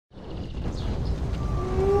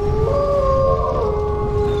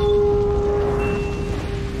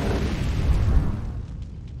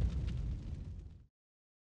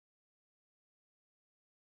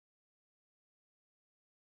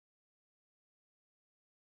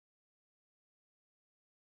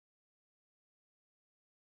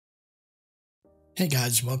Hey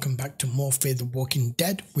guys, welcome back to more Fear the Walking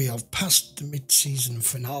Dead. We have passed the mid-season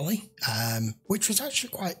finale, which was actually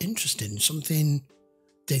quite interesting. Something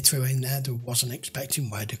they threw in there that wasn't expecting,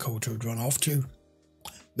 where Dakota had run off to.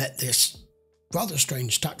 Met this rather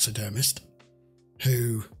strange taxidermist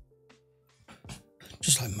who,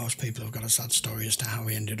 just like most people, have got a sad story as to how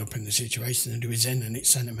he ended up in the situation that he was in, and it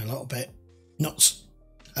sent him a little bit nuts.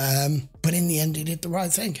 But in the end, he did the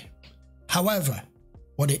right thing. However,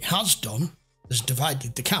 what it has done has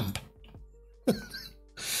divided the camp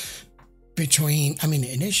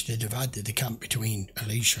it initially divided the camp between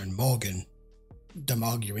Alicia and Morgan, them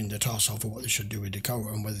arguing the toss over what they should do with Dakota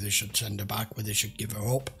and whether they should send her back, whether they should give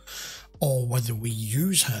her up, or whether we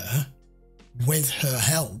use her with her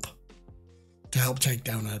help to help take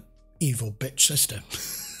down her evil bitch sister.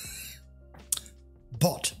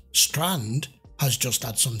 But Strand has just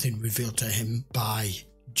had something revealed to him by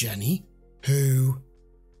Jenny, who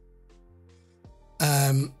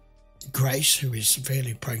Grace, who is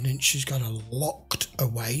severely pregnant, she's got her locked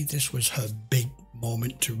away. This was her big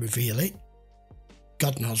moment to reveal it.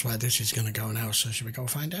 God knows where this is going to go now, so should we go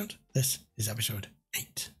find out? This is episode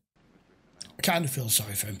 8. I kind of feel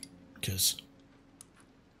sorry for him, because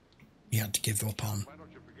he had to give up on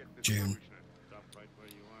June,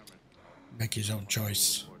 make his own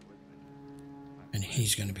choice, and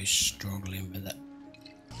he's going to be struggling with it.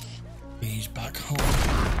 He's back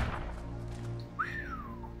home.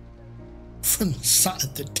 And sat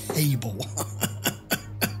at the table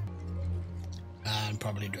and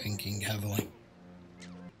probably drinking heavily.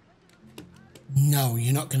 No,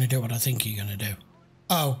 you're not going to do what I think you're going to do.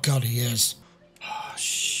 Oh God, he is. Oh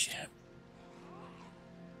shit.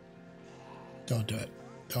 Don't do it.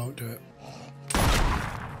 Don't do it.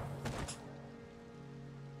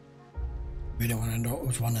 We don't want to know it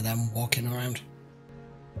was one of them walking around.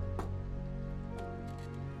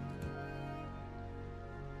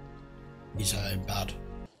 He's hurting bad.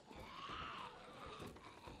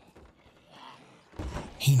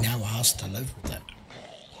 He now has to live with it.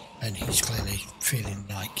 And he's clearly feeling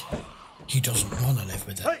like he doesn't want to live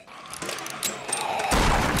with it. Hey.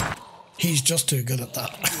 He's just too good at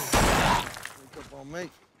that. Wake up on me.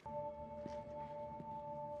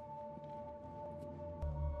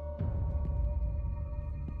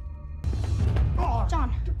 Oh,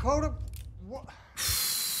 John. Dakota,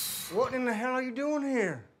 what in the hell are you doing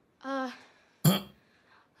here?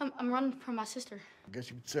 I'm running from my sister. I guess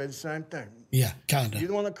you could say the same thing. Yeah, kinda. You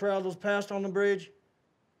the one that corralled those past on the bridge?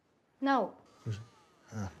 No.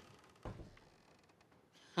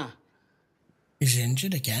 He's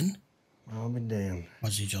injured again? I'll be damned.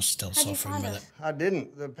 Was he just still How'd you suffering find with us? it? I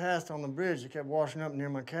didn't. The past on the bridge, they kept washing up near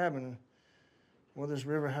my cabin. Well, this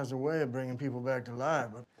river has a way of bringing people back to life,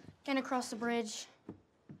 but... Getting across the bridge,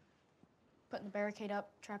 putting the barricade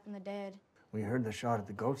up, trapping the dead. We heard the shot at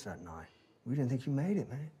the goats that night. We didn't think you made it,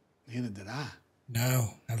 man. Neither did I. No,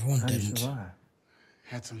 everyone How'd you didn't. survive?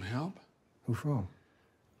 Had some help? Who from?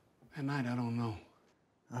 That night, I don't know.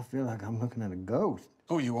 I feel like I'm looking at a ghost.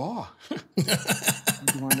 Oh, you are?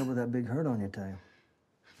 How'd you wind up with that big hurt on your tail?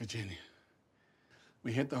 Virginia.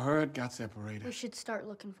 We hit the herd, got separated. We should start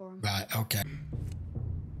looking for him. Right, okay.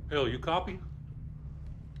 Hill, you copy?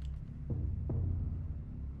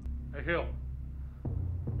 Hey, Hill.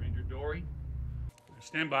 Ranger Dory.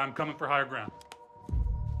 Stand by, I'm coming for higher ground.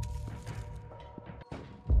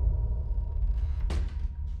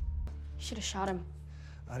 Should have shot him.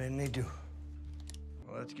 I didn't need to.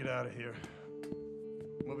 Well, let's get out of here.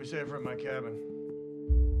 We'll be safer at my cabin.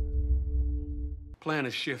 Plan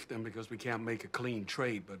is shifting because we can't make a clean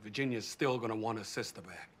trade, but Virginia's still gonna want her sister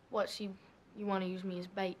back. What, you want to use me as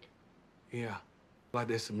bait? Yeah. Like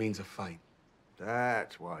this, it means a fight.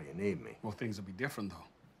 That's why you need me. Well, things will be different, though.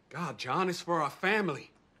 God, John, it's for our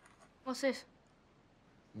family. What's this?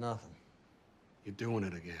 Nothing. You're doing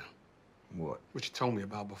it again. What? What you told me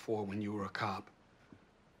about before when you were a cop.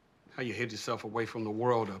 How you hid yourself away from the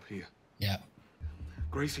world up here. Yeah.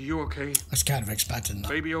 Grace, are you okay? I was kind of expecting that.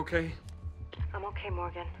 Baby okay? I'm okay,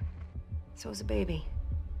 Morgan. So is the baby.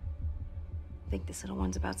 I think this little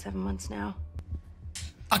one's about 7 months now.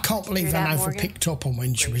 I can't believe Hear that, I never Morgan? picked up on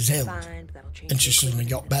when she was ill. Fine, but that'll change And she real suddenly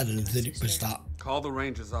quick. got better that it was that. Call the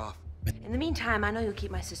Rangers off. In the meantime, I know you'll keep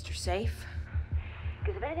my sister safe.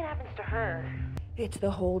 Because if anything happens to her, it's the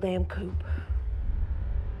whole damn coop.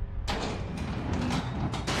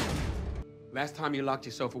 Last time you locked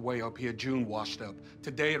yourself away up here, June washed up.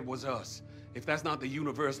 Today it was us. If that's not the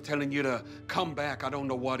universe telling you to come back, I don't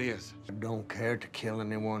know what is. I don't care to kill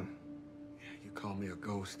anyone. You call me a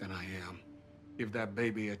ghost, and I am. Give that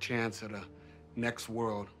baby a chance at a next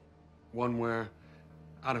world. One where,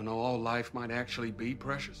 I don't know, all life might actually be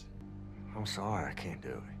precious. I'm sorry I can't do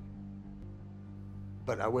it.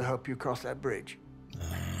 But I will help you cross that bridge.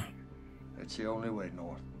 It's the only way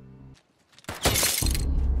north.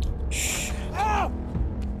 Shit. Oh!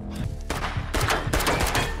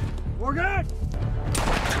 We're good!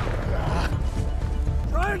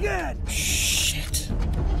 Try again! Shit.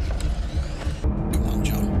 Come on,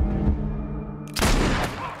 John.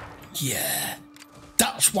 Yeah.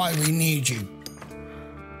 That's why we need you.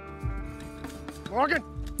 Morgan!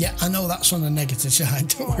 Yeah, I know that's on the negative side.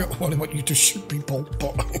 Don't worry, I want you to shoot people,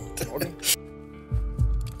 but... Morgan?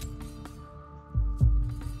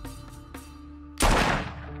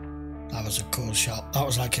 That was a cool shot. That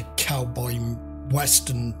was like a cowboy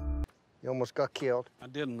western. You almost got killed. I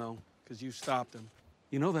didn't know, because you stopped him.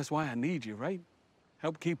 You know that's why I need you, right?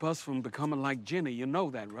 Help keep us from becoming like Jenny. You know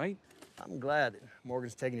that, right? I'm glad that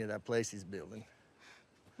Morgan's taking you to that place he's building.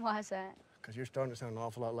 Why is that? Because you're starting to sound an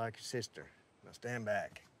awful lot like your sister. Now stand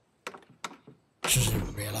back. She doesn't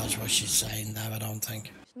even realise what she's saying there, I don't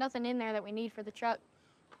think. There's nothing in there that we need for the truck.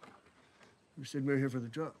 You said we're here for the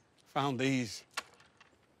truck. Found these.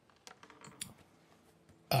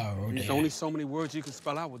 Oh, There's dear. only so many words you can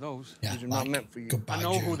spell out with those. Yeah, These are not meant for you. Goodbye, I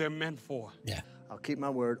know who June. they're meant for. Yeah. I'll keep my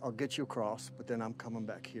word. I'll get you across, but then I'm coming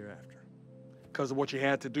back here after. Because of what you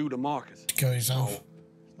had to do to Marcus. To go his own. It's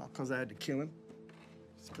not because I had to kill him.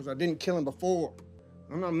 It's because I didn't kill him before.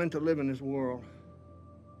 I'm not meant to live in this world.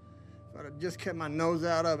 If I'd have just kept my nose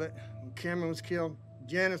out of it, when Cameron was killed,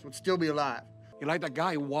 Janice would still be alive. You're like that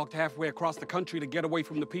guy who walked halfway across the country to get away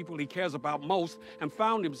from the people he cares about most and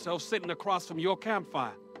found himself sitting across from your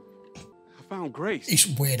campfire. I found Grace. It's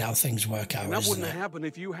weird how things work out, And that isn't wouldn't it? have happened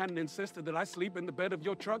if you hadn't insisted that I sleep in the bed of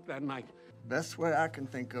your truck that night. Best way I can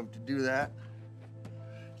think of to do that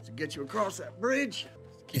is to get you across that bridge,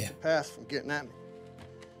 to keep the past from getting at me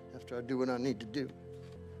after I do what I need to do.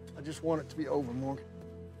 I just want it to be over, Morgan.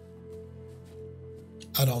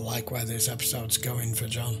 I don't like where this episode's going for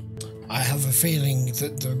John. I have a feeling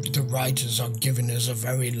that the writers are giving us a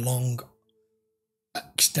very long,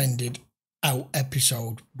 extended out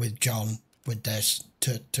episode with John with this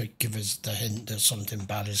to give us the hint that something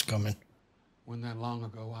bad is coming. When that long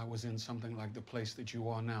ago, I was in something like the place that you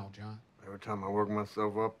are now, John. Every time I work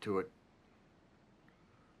myself up to it,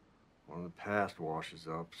 one of the past washes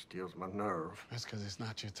up, steals my nerve. That's because it's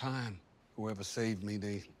not your time. Whoever saved me,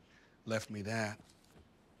 they left me that.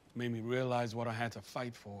 Made me realize what I had to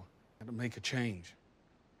fight for. I had to make a change.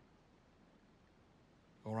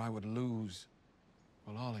 Or I would lose,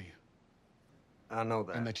 well, all of you. I know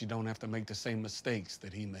that. And that you don't have to make the same mistakes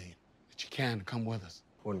that he made. That you can come with us.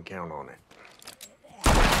 Wouldn't count on it.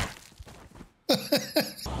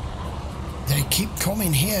 They keep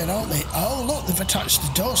coming here, don't they? Oh, look, they've attached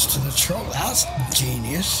the doors to the truck. That's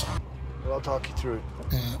genius. Well, I'll talk you through it.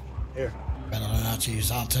 Yeah. Here. Better learn how to use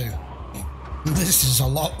that too. This is a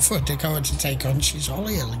lot for Dakota to take on. She's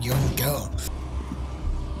only a young girl.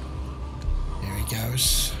 Here he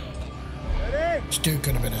goes. Ready? Stu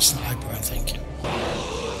could have been a sniper, I think.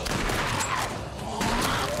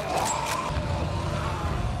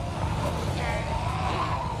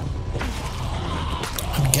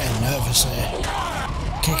 I'm getting nervous here.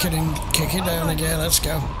 Kick it down again, let's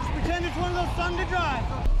go. Pretend it's one of those Sunday drives.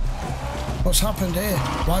 What's happened here?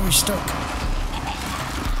 Why are we stuck?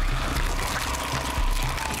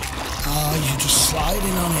 Oh, you're just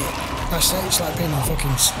sliding on it. I say it's like being on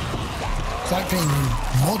fucking... It's like being in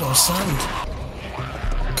mud or sand.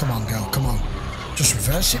 Come on, girl, come on. Just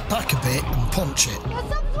reverse it back a bit and punch it.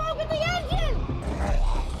 Something's wrong with the engine!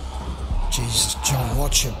 Jesus, John,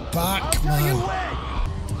 watch your back, man.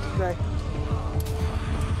 Okay.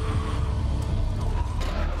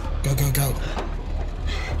 Go, go, go.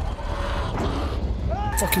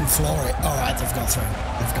 Fucking floor it. Alright, they've got through.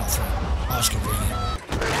 They've got through. That's convenient.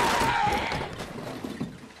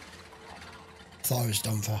 Thought it was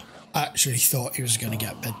done for. I actually thought he was going to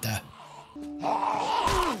get bit there.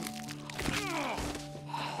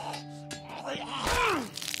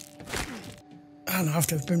 And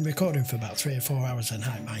after I've been recording for about 3 or 4 hours a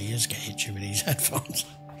night, my ears get itchy with these headphones.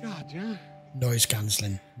 God, John. Noise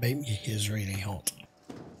cancelling. Make your ears really hot.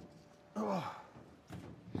 When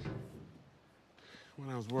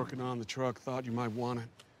I was working on the truck, thought you might want it.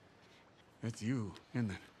 That's you,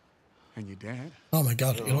 isn't it? And your dad? Oh my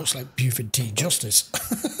God, he looks like Buford T. Justice.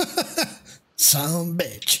 Some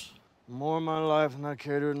bitch. More of my life than I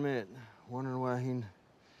care to admit. Wondering why he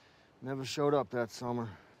never showed up that summer.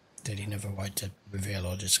 Did he never wait to reveal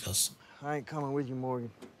or discuss? I ain't coming with you,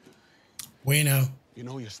 Morgan. We know. You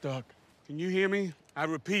know you're stuck. Can you hear me? I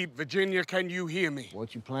repeat, Virginia, can you hear me?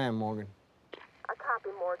 What you plan, Morgan? I copy,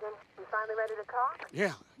 Morgan. You finally ready to talk?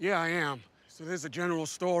 Yeah, I am. So there's a general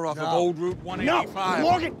store off of No. Old Route 185. No,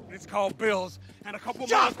 Morgan! It's called Bill's, and a couple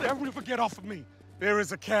Stop miles there, never get off of me. There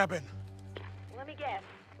is a cabin. Let me guess.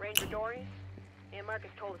 Ranger Dory's? Aunt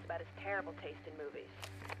Marcus told us about his terrible taste in movies.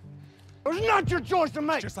 It was not your choice to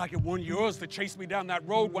make. Just like it wasn't yours to chase me down that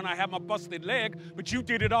road when I had my busted leg, but you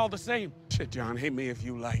did it all the same. Shit, John, hate me if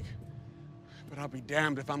you like. But I'll be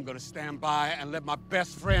damned if I'm gonna stand by and let my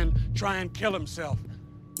best friend try and kill himself.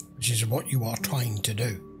 Which is what you are trying to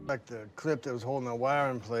do. Like the clip that was holding the wire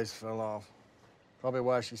in place fell off. Probably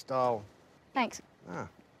why she stalled. Thanks. Ah,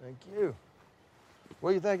 thank you. What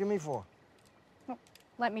are you thanking me for?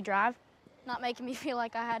 Let me drive. Not making me feel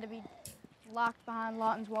like I had to be locked behind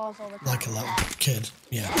Lawton's walls all the time. Like a little kid,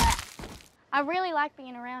 yeah. I really like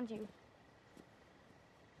being around you.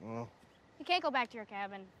 Well, You can't go back to your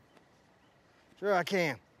cabin. sure I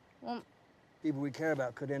can. Well, People we care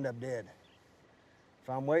about could end up dead. If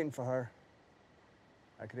I'm waiting for her,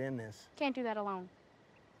 I could end this. can't do that alone.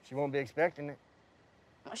 She won't be expecting it.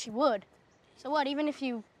 Well, she would. So what, even if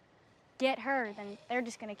you get her, then they're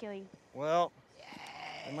just gonna kill you. Well,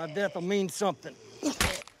 then my death will mean something.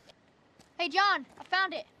 Hey, John, I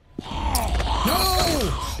found it.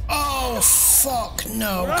 No! Oh, fuck,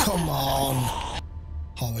 no, come on.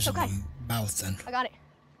 Oh, was in my mouth then. I got it.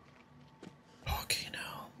 Okay, no.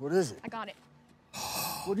 What is it? I got it.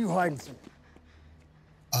 What are you hiding from?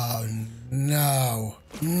 Oh, no.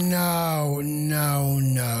 No, no,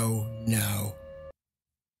 no, no.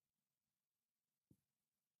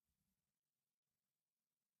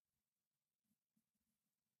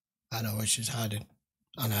 I know where she's hiding,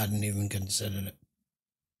 and I hadn't even considered it.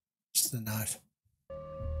 It's the knife.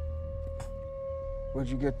 Where'd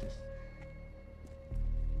you get this?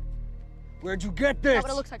 Where'd you get this? That's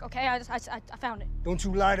what it looks like, okay? I found it. Don't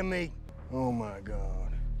you lie to me. Oh, my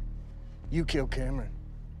God. You killed Cameron,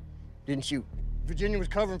 didn't you? Virginia was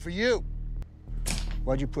covering for you.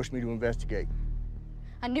 Why'd you push me to investigate?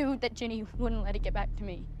 I knew that Jenny wouldn't let it get back to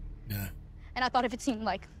me. Yeah. And I thought if it seemed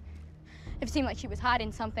like she was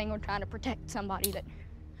hiding something or trying to protect somebody, that,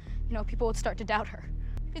 you know, people would start to doubt her.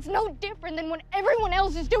 It's no different than what everyone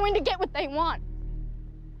else is doing to get what they want.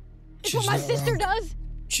 It's what my sister does.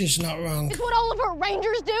 She's not wrong. It's what all of her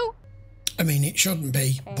rangers do. I mean, it shouldn't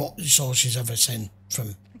be, but it's all she's ever seen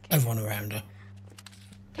from everyone around her.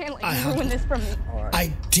 Can't let you ruin this for me.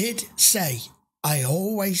 I did say, I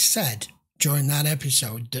always said during that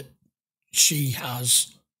episode that she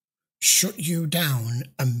has shut you down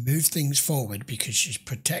and moved things forward because she's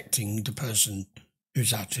protecting the person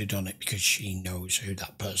who's actually done it, because she knows who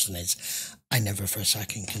that person is. I never for a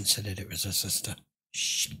second considered it was her sister.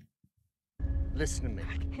 Shh. Listen to me.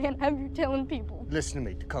 Can't have you telling people. Listen to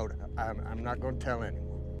me, Dakota. I'm not going to tell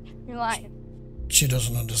anyone. You're lying. She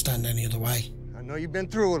doesn't understand any other way. I know you've been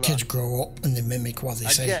through a lot. Kids grow up and they mimic what they I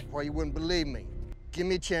say. get why you wouldn't believe me. Give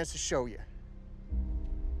me a chance to show you.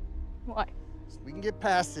 Why? So we can get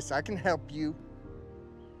past this. I can help you.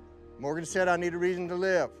 Morgan said I need a reason to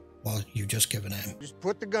live. Well, you've just given him. Just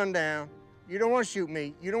put the gun down. You don't want to shoot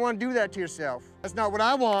me. You don't want to do that to yourself. That's not what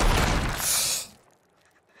I want.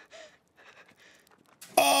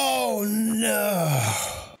 Oh, no.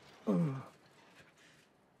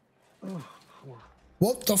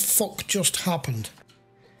 What the fuck just happened?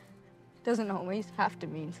 Doesn't always have to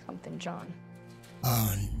mean something, John.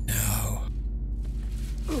 Oh, no.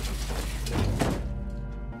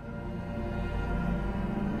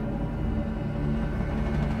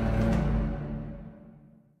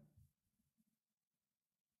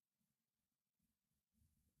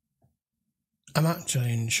 I'm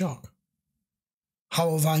actually in shock.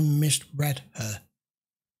 How have I misread her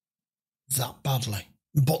that badly?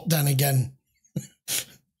 But then again,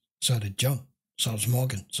 so did John, so was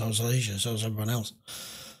Morgan, so was Alicia, so was everyone else.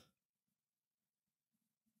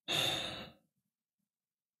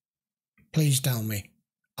 Please tell me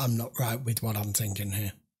I'm not right with what I'm thinking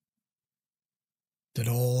here. That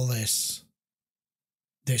all this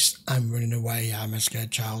I'm running away, I'm a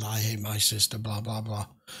scared child, I hate my sister, blah, blah, blah.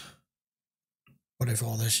 What if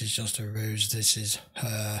all this is just a ruse? This is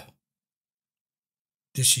her.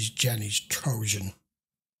 This is Jenny's Trojan.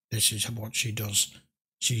 This is what she does.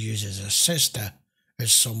 She uses her sister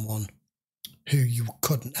as someone who you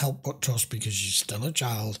couldn't help but trust because she's still a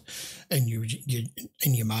child, and you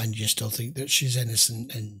in your mind you still think that she's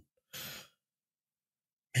innocent, and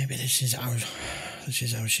maybe this is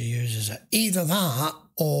how she uses it. Either that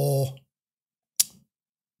or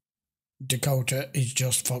Dakota is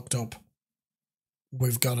just fucked up.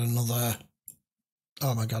 We've got another.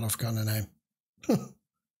 Oh my God, I've forgotten her name.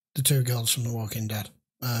 The two girls from The Walking Dead.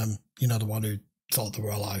 You know, the one who thought they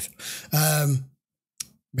were alive.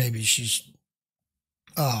 Maybe she's.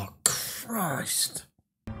 Oh, Christ.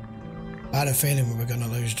 I had a feeling we were going to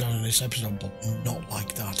lose John in this episode, but not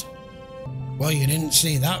like that. Well, you didn't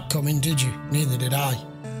see that coming, did you? Neither did I.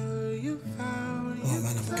 Oh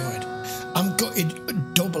man, I'm gutted. I'm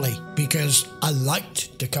gutted doubly because I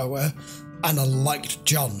liked Dakota and I liked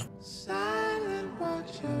John.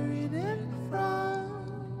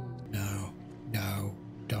 No,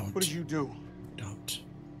 don't. What did you do? Don't.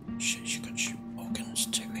 Shit, you can shoot organs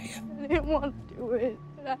too here. I didn't want to do it,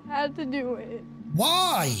 but I had to do it.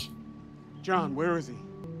 Why? John, where is he?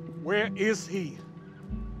 Where is he?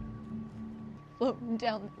 Floating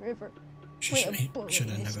down the river. Should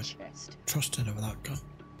have never trusted her with that gun.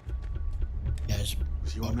 Yeah, It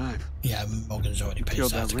was your knife. Yeah, Morgan's already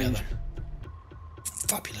pieced that together. Ranger.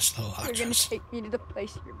 Fabulous little You're gonna actress. take me to the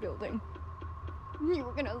place you're building. You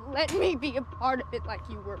were gonna let me be a part of it like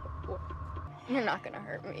you were before. You're not gonna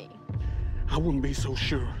hurt me. I wouldn't be so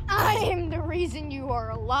sure. I am the reason you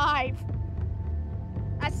are alive.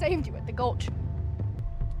 I saved you at the gulch.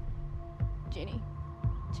 Jenny,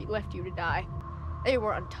 she left you to die. They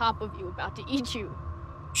were on top of you, about to eat you.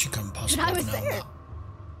 She couldn't But possibly I have was known there. that.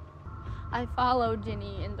 I followed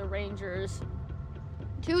Jenny and the Rangers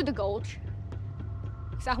to the gulch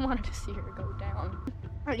because I wanted to see her go down.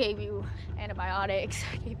 I gave you antibiotics,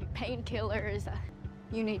 I gave you painkillers.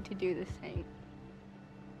 You need to do the same.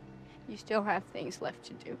 You still have things left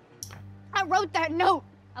to do. I wrote that note.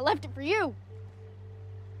 I left it for you.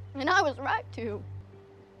 And I was right to.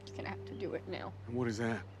 You're gonna have to do it now. And what is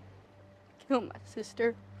that? Kill my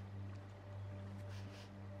sister.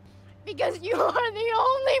 Because you are the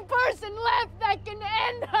only person left that can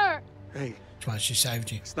end her. Hey, That's why she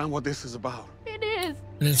saved you. it's not what this is about. It is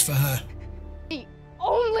It is for her. the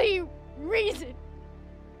only reason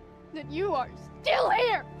that you are still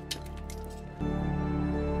here.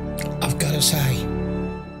 I've got to say,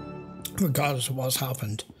 regardless of what's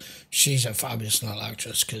happened, she's a fabulous little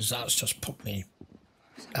actress because that's just put me,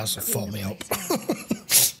 that's fought me up.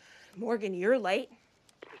 Morgan, you're late.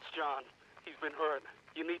 It's John. He's been hurt.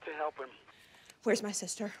 You need to help him. Where's my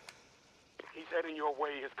sister? He's heading your way.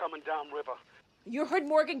 He's coming downriver. You heard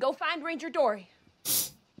Morgan. Go find Ranger Dory.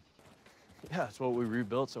 Yeah, it's what we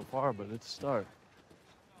rebuilt so far, but it's a start.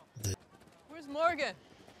 Where's Morgan?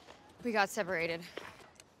 We got separated.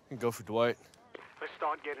 You can go for Dwight. Let's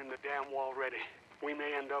start getting the damn wall ready. We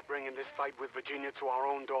may end up bringing this fight with Virginia to our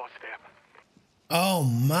own doorstep. Oh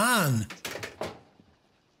man.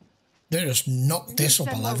 They just knocked this up a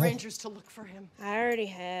Send more level. Rangers to look for him. I already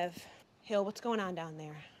have. Hill, what's going on down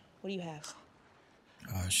there? What do you have?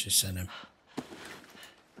 Oh, she sent him.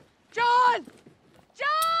 John!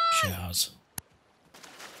 She has.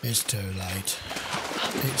 It's too late.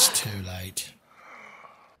 It's too late.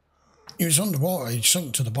 He was underwater, he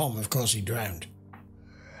sunk to the bottom, of course he drowned.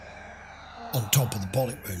 On top of the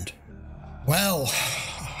bullet wound. Well,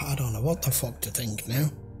 I don't know what the fuck to think now.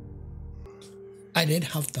 I did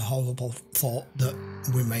have the horrible thought that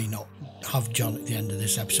we may not have John at the end of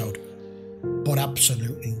this episode, but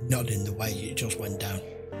absolutely not in the way it just went down.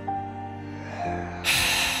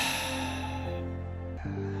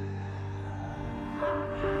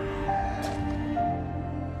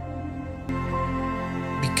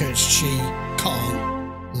 Because she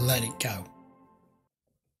can't let it go.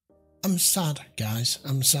 I'm sad, guys.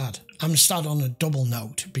 I'm sad. I'm sad on a double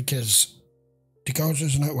note because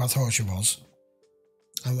Dakota's not who I thought she was.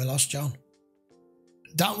 And we lost John.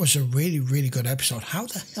 That was a really, really good episode. How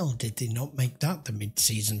the hell did they not make that the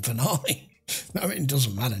mid-season finale? I mean, it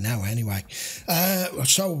doesn't matter now anyway.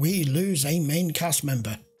 So we lose a main cast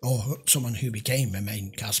member, or someone who became a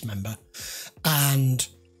main cast member. And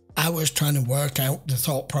I was trying to work out the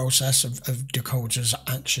thought process of Dakota's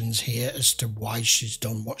actions here as to why she's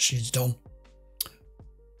done what she's done.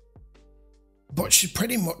 But she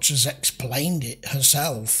pretty much has explained it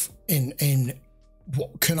herself in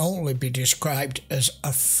what can only be described as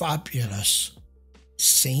a fabulous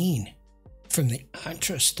scene from the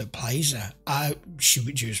actress that plays her. She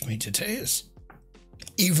reduced me to tears,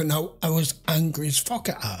 even though I was angry as fuck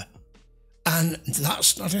at her. And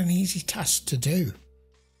that's not an easy task to do.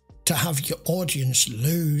 To have your audience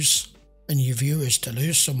lose and your viewers to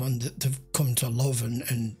lose someone that they've come to love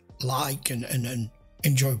and like and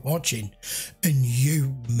enjoy watching, and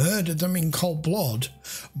you murder them in cold blood,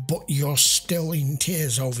 but you're still in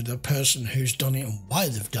tears over the person who's done it and why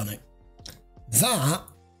they've done it. That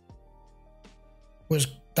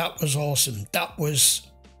was awesome. That was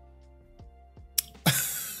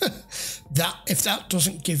that. If that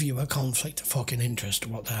doesn't give you a conflict of fucking interest,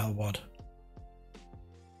 what the hell would?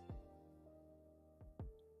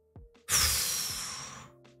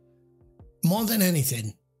 More than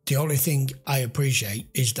anything, The only thing I appreciate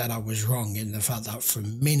is that I was wrong in the fact that for a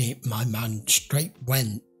minute my man straight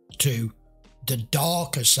went to the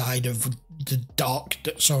darker side of the dark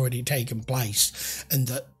that's already taken place, and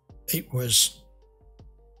that she was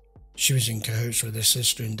in cahoots with her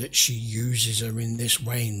sister, and that she uses her in this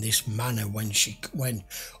way, in this manner, when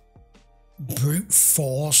brute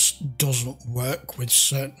force doesn't work with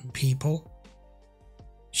certain people.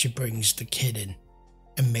 She brings the kid in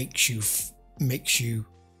and makes you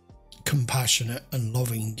compassionate and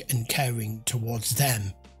loving and caring towards them,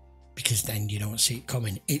 because then you don't see it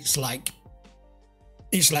coming. It's like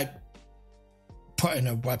putting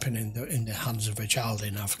a weapon in the hands of a child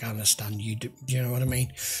in Afghanistan. You know what I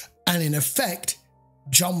mean? And in effect,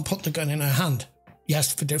 John put the gun in her hand.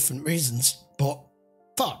 Yes, for different reasons, but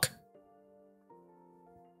fuck.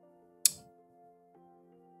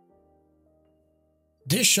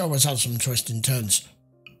 This show has had some twists and turns.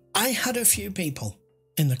 I had a few people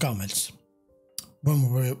in the comments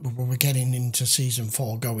when we were getting into season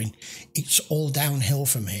 4 going, it's all downhill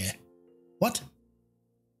from here. What?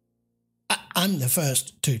 I'm the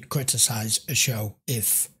first to criticise a show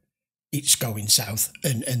if it's going south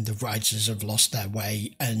and the writers have lost their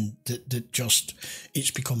way and that just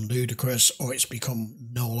it's become ludicrous, or it's become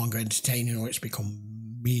no longer entertaining, or it's become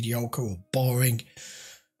mediocre or boring.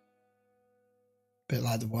 Bit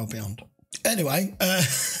like The World Beyond. Anyway,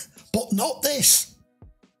 but not this.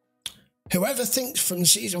 Whoever thinks from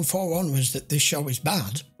season 4 onwards that this show is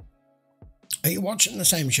bad, are you watching the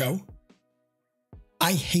same show?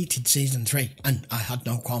 I hated season 3, and I had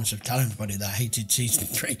no qualms of telling everybody that I hated season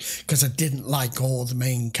 3 because I didn't like all the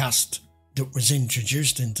main cast that was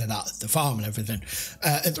introduced into that at the farm and everything,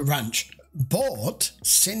 at the ranch. But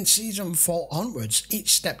since season 4 onwards, it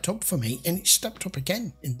stepped up for me, and it stepped up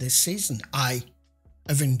again in this season. I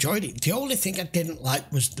have enjoyed it. The only thing I didn't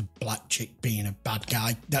like was the black chick being a bad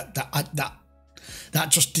guy. That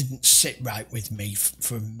just didn't sit right with me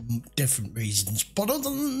for different reasons. But other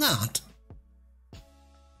than that,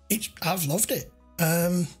 I've loved it.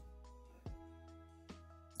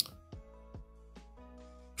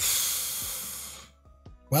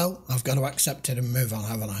 Well, I've got to accept it and move on,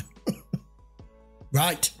 haven't I?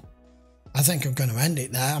 Right. I think I'm going to end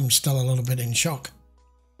it there. I'm still a little bit in shock.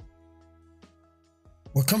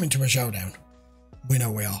 We're coming to a showdown. We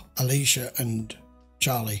know we are. Alicia and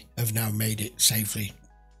Charlie have now made it safely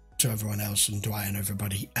to everyone else, and Dwight and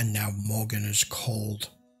everybody. And now Morgan has called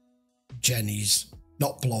Jenny's,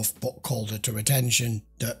 not bluff, but called her to attention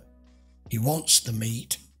that he wants the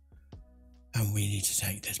meat, and we need to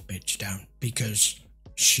take this bitch down because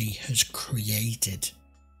she has created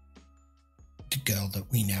the girl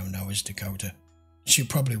that we now know as Dakota. She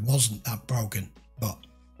probably wasn't that broken, but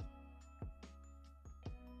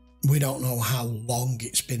we don't know how long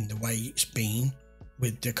it's been the way it's been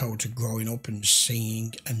with Dakota growing up and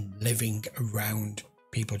seeing and living around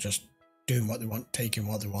people just doing what they want, taking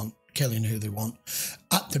what they want, killing who they want,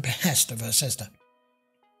 at the behest of her sister.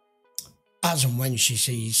 As and when she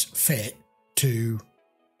sees fit to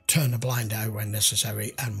turn a blind eye when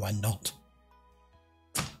necessary and when not.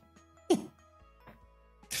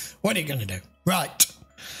 What are you going to do? Right.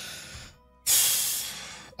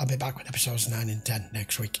 I'll be back with episodes 9 and 10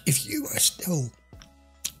 next week. If you are still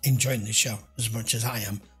enjoying this show as much as I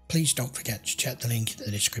am, please don't forget to check the link in the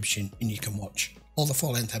description and you can watch all the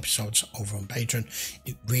full-length episodes over on Patreon.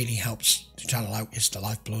 It really helps the channel out. It's the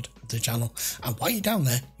lifeblood of the channel. And while you're down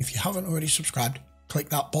there, if you haven't already subscribed, click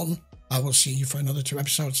that button. I will see you for another 2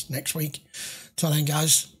 episodes next week. Till then,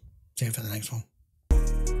 guys, see you for the next one.